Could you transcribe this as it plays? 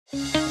Hi,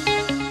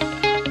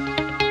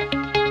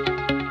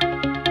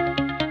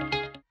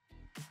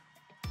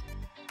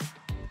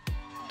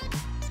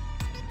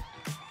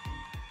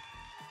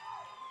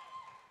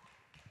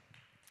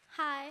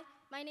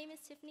 my name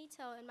is Tiffany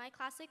To, and my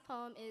classic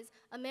poem is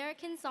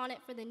American Sonnet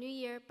for the New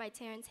Year by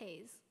Terrance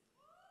Hayes.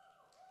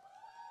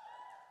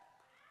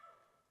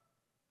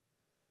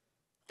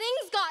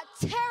 Things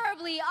got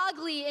terribly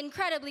ugly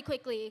incredibly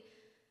quickly.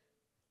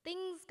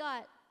 Things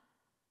got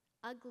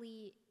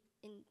ugly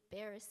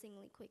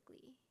embarrassingly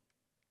quickly.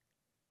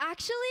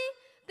 Actually,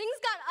 things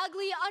got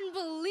ugly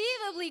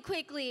unbelievably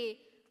quickly.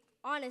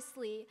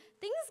 Honestly,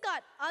 things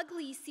got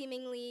ugly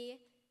seemingly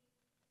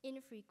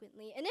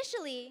infrequently.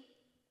 Initially,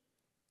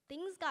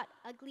 things got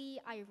ugly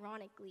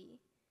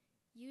ironically,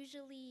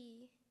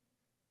 usually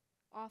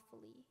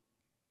awfully.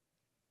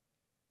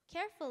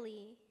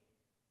 Carefully,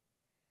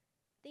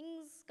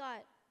 things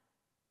got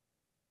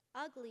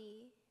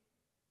ugly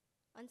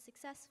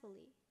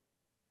unsuccessfully,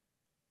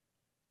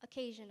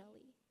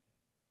 occasionally.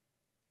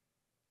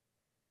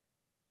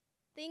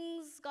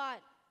 Things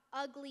got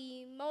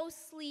ugly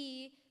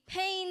mostly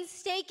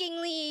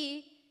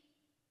painstakingly,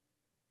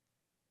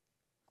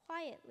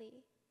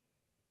 quietly.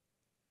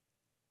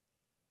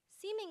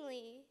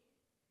 Seemingly,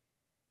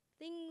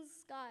 things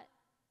got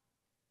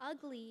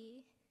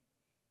ugly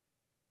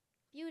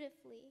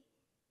beautifully,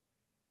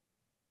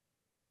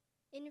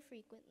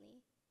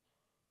 infrequently.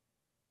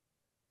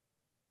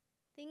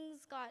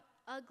 Things got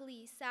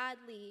ugly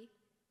sadly,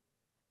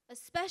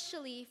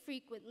 especially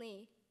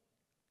frequently,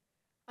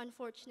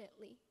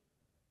 unfortunately.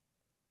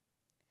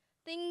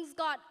 Things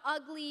got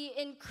ugly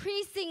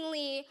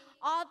increasingly,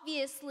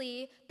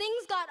 obviously.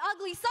 Things got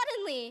ugly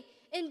suddenly,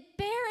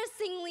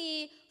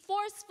 embarrassingly,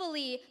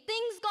 forcefully.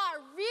 Things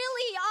got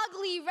really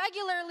ugly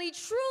regularly,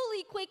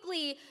 truly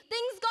quickly.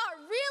 Things got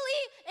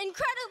really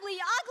incredibly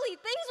ugly.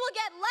 Things will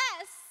get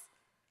less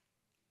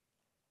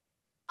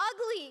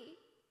ugly,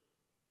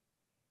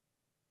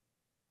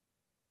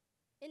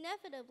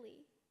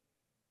 inevitably.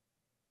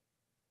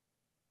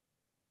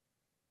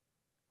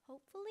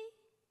 Hopefully?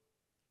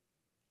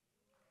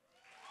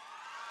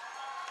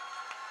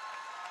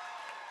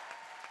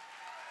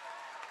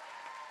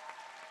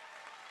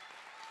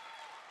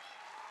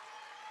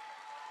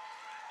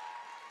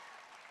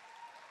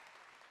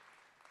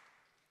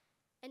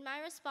 And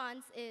my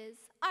response is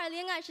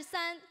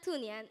 2023兔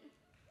年.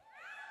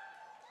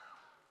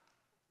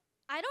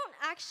 I don't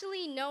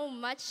actually know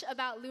much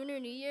about Lunar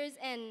New Year's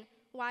and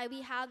why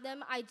we have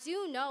them. I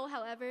do know,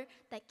 however,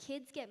 that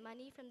kids get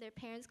money from their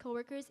parents'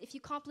 coworkers if you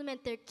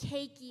compliment their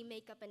cakey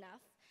makeup enough.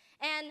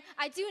 And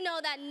I do know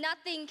that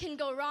nothing can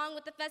go wrong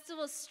with the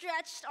festival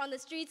stretched on the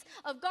streets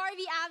of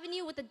Garvey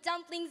Avenue with the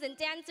dumplings and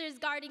dancers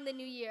guarding the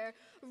new year.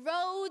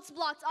 Roads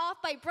blocked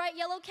off by bright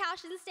yellow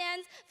cash and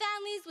stands,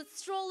 families with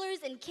strollers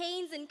and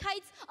canes and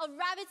kites of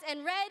rabbits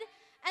and red,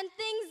 and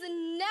things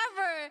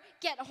never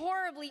get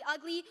horribly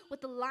ugly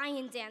with the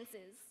lion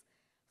dances.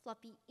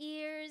 Fluffy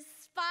ears,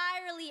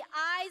 spirally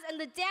eyes, and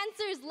the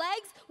dancers'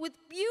 legs with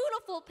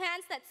beautiful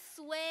pants that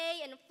sway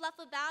and fluff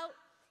about.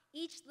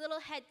 Each little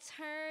head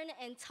turn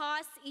and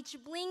toss, each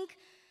blink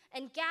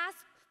and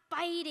gasp,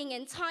 biting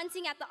and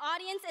taunting at the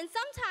audience. And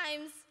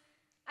sometimes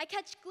I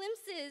catch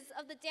glimpses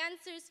of the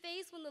dancer's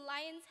face when the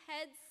lions'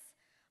 heads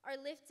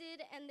are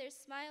lifted and their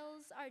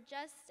smiles are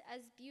just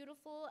as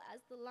beautiful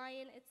as the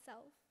lion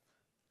itself.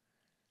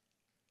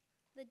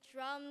 The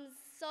drums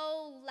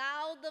so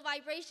loud, the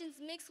vibrations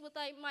mix with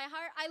my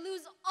heart, I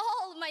lose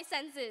all my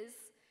senses.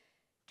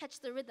 Catch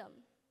the rhythm,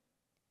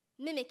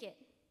 mimic it,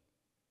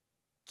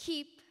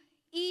 keep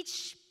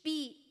each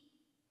beat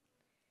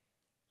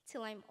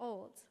till I'm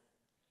old.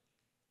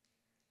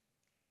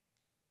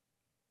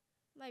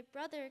 My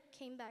brother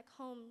came back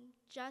home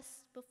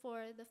just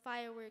before the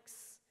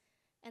fireworks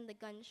and the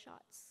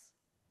gunshots.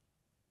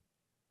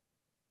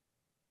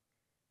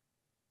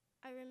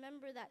 I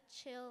remember that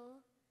chill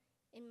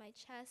in my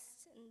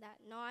chest and that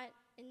knot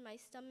in my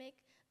stomach,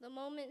 the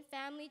moment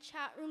family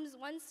chat rooms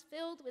once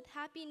filled with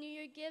Happy New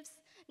Year gifts,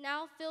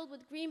 now filled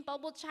with green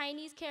bubble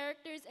Chinese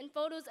characters and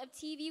photos of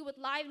TV with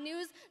live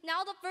news.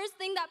 Now the first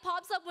thing that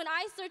pops up when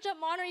I search up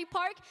Monterey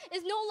Park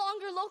is no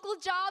longer local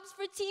jobs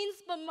for teens,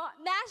 but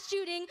mass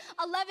shooting,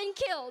 11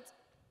 killed.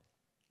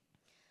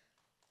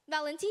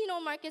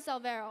 Valentino Marcus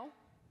Alvaro,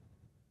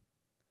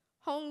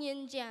 Hong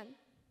Yin Jian,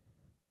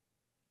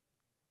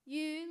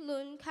 Yu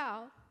Lun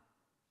Kao,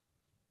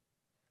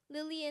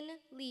 Lillian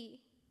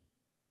Lee,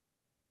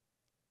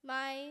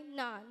 Mai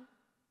Nan,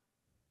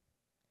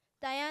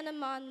 Diana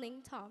Mon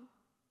Ling Tom,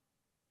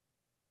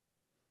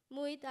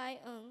 Mui Dai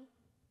Eng,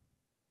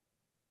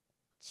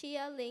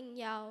 Chia Ling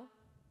Yao,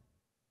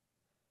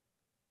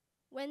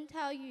 Wen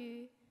Tao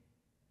Yu,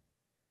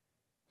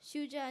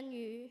 Xu Jian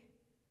Yu,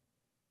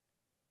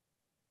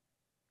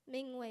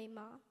 Ming Wei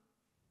Ma.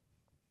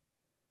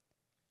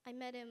 I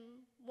met him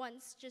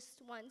once,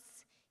 just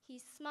once. He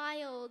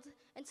smiled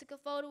and took a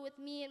photo with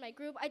me and my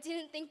group. I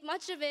didn't think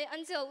much of it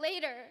until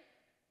later.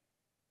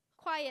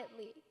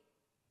 Quietly,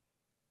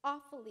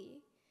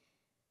 awfully,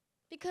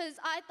 because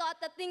I thought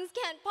that things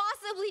can't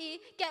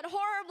possibly get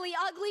horribly,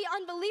 ugly,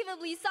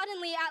 unbelievably,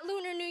 suddenly at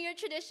Lunar New Year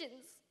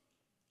traditions.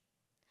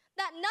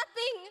 That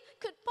nothing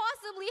could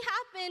possibly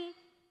happen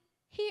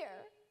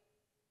here.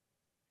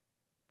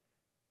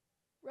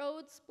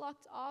 Roads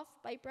blocked off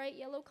by bright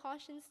yellow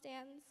caution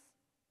stands.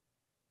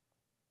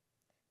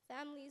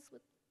 Families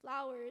with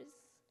flowers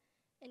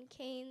and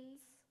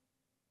canes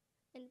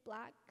and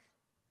black.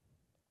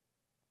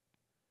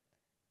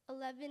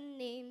 11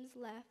 names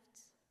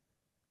left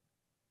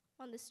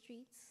on the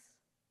streets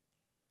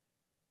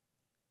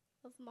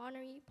of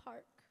Monterey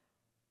Park.